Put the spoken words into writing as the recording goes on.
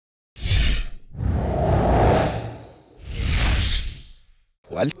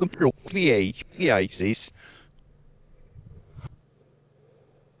Welcome to VAPs.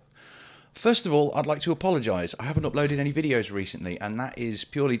 First of all, I'd like to apologise. I haven't uploaded any videos recently, and that is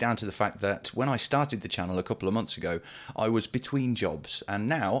purely down to the fact that when I started the channel a couple of months ago, I was between jobs, and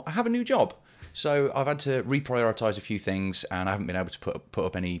now I have a new job. So I've had to reprioritise a few things, and I haven't been able to put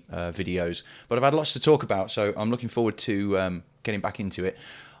up any videos. But I've had lots to talk about, so I'm looking forward to getting back into it.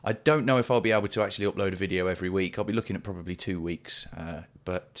 I don't know if I'll be able to actually upload a video every week. I'll be looking at probably 2 weeks,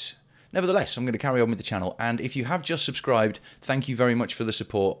 but nevertheless, I'm going to carry on with the channel. And if you have just subscribed, thank you very much for the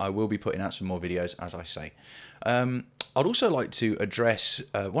support. I will be putting out some more videos, as I say. I'd also like to address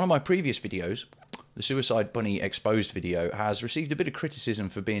one of my previous videos. The Suicide Bunny Exposed video has received a bit of criticism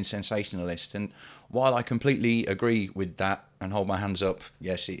for being sensationalist, and while I completely agree with that and hold my hands up,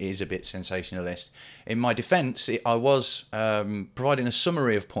 yes, it is a bit sensationalist. In my defence, I was providing a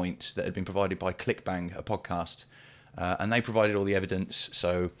summary of points that had been provided by Clickbang, a podcast, and they provided all the evidence,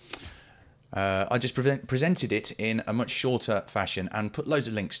 so I just presented it in a much shorter fashion and put loads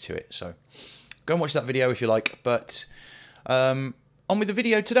of links to it, so go and watch that video if you like. But on with the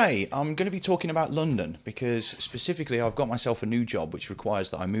video today. I'm going to be talking about London because specifically I've got myself a new job which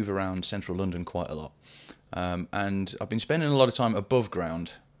requires that I move around central London quite a lot, and I've been spending a lot of time above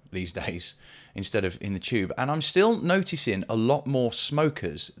ground these days instead of in the tube, and I'm still noticing a lot more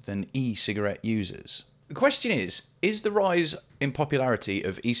smokers than e-cigarette users. The question is the rise in popularity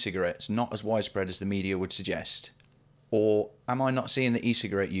of e-cigarettes not as widespread as the media would suggest, or am I not seeing the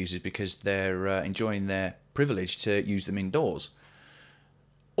e-cigarette users because they're enjoying their privilege to use them indoors?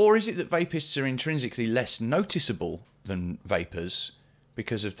 Or is it that vapists are intrinsically less noticeable than vapers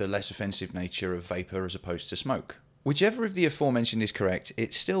because of the less offensive nature of vapor as opposed to smoke? Whichever of the aforementioned is correct,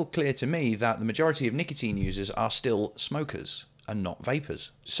 it's still clear to me that the majority of nicotine users are still smokers and not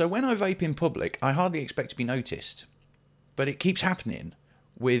vapors. So when I vape in public, I hardly expect to be noticed. But it keeps happening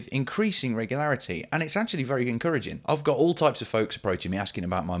with increasing regularity, and it's actually very encouraging. I've got all types of folks approaching me asking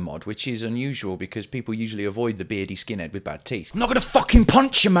about my mod, which is unusual because people usually avoid the beardy skinhead with bad teeth. I'm not gonna fucking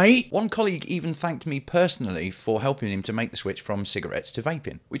punch you, mate! One colleague even thanked me personally for helping him to make the switch from cigarettes to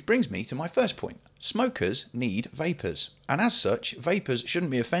vaping. Which brings me to my first point. Smokers need vapors, and as such, vapors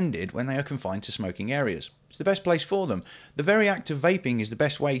shouldn't be offended when they are confined to smoking areas. It's the best place for them. The very act of vaping is the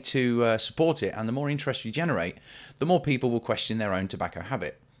best way to support it, and the more interest you generate, the more people will question their own tobacco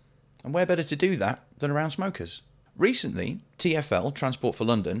habit. And where better to do that than around smokers? Recently, TFL, Transport for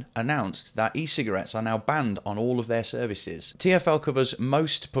London, announced that e-cigarettes are now banned on all of their services. TFL covers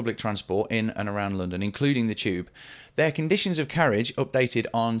most public transport in and around London, including the tube. Their conditions of carriage, updated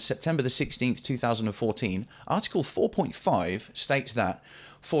on September the 16th, 2014, Article 4.5 states that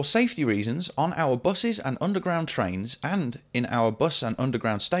for safety reasons, on our buses and underground trains and in our bus and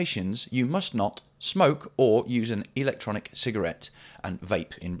underground stations, you must not smoke or use an electronic cigarette, and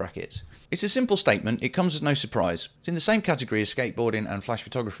vape in brackets. It's a simple statement, it comes as no surprise. It's in the same category as skateboarding and flash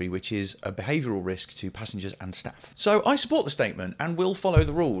photography, which is a behavioural risk to passengers and staff. So I support the statement and will follow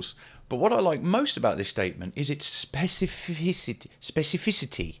the rules. But what I like most about this statement is its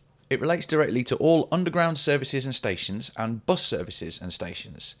specificity. It relates directly to all underground services and stations and bus services and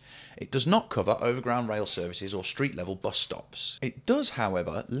stations. It does not cover overground rail services or street level bus stops. It does,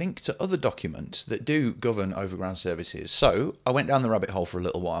 however, link to other documents that do govern overground services. So I went down the rabbit hole for a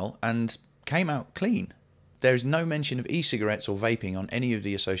little while and came out clean. There is no mention of e-cigarettes or vaping on any of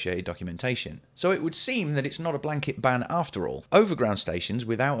the associated documentation. So it would seem that it's not a blanket ban after all. Overground stations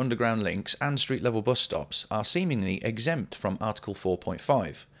without underground links and street level bus stops are seemingly exempt from Article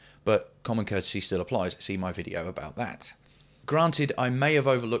 4.5. But common courtesy still applies. See my video about that. Granted, I may have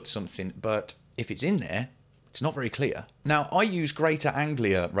overlooked something, but if it's in there, it's not very clear. Now, I use Greater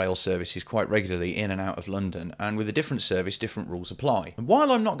Anglia rail services quite regularly in and out of London, and with a different service, different rules apply. And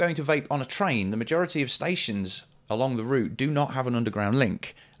while I'm not going to vape on a train, the majority of stations along the route do not have an underground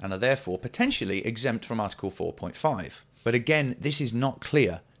link, and are therefore potentially exempt from Article 4.5. But again, this is not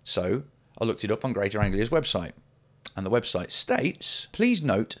clear, so I looked it up on Greater Anglia's website. And the website states, please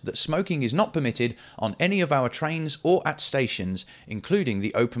note that smoking is not permitted on any of our trains or at stations, including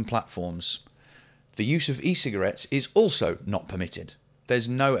the open platforms. The use of e-cigarettes is also not permitted. There's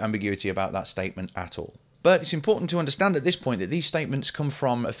no ambiguity about that statement at all. But it's important to understand at this point that these statements come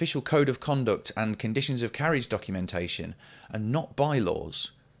from official code of conduct and conditions of carriage documentation, and not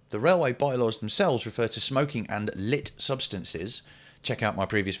bylaws. The railway bylaws themselves refer to smoking and lit substances. Check out my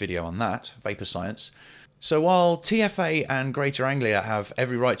previous video on that, vapor science. So while TFA and Greater Anglia have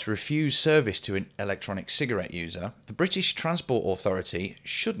every right to refuse service to an electronic cigarette user, the British Transport Authority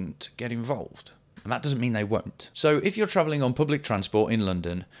shouldn't get involved. and that doesn't mean they won't. So if you're travelling on public transport in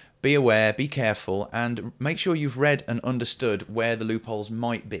London, be aware, be careful, and make sure you've read and understood where the loopholes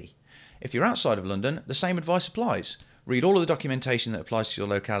might be. If you're outside of London, the same advice applies. Read all of the documentation that applies to your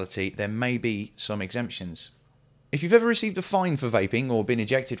locality. There may be some exemptions. If you've ever received a fine for vaping or been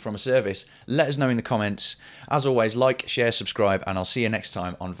ejected from a service, let us know in the comments. As always, like, share, subscribe, and I'll see you next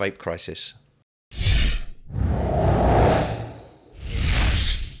time on Vape Crisis.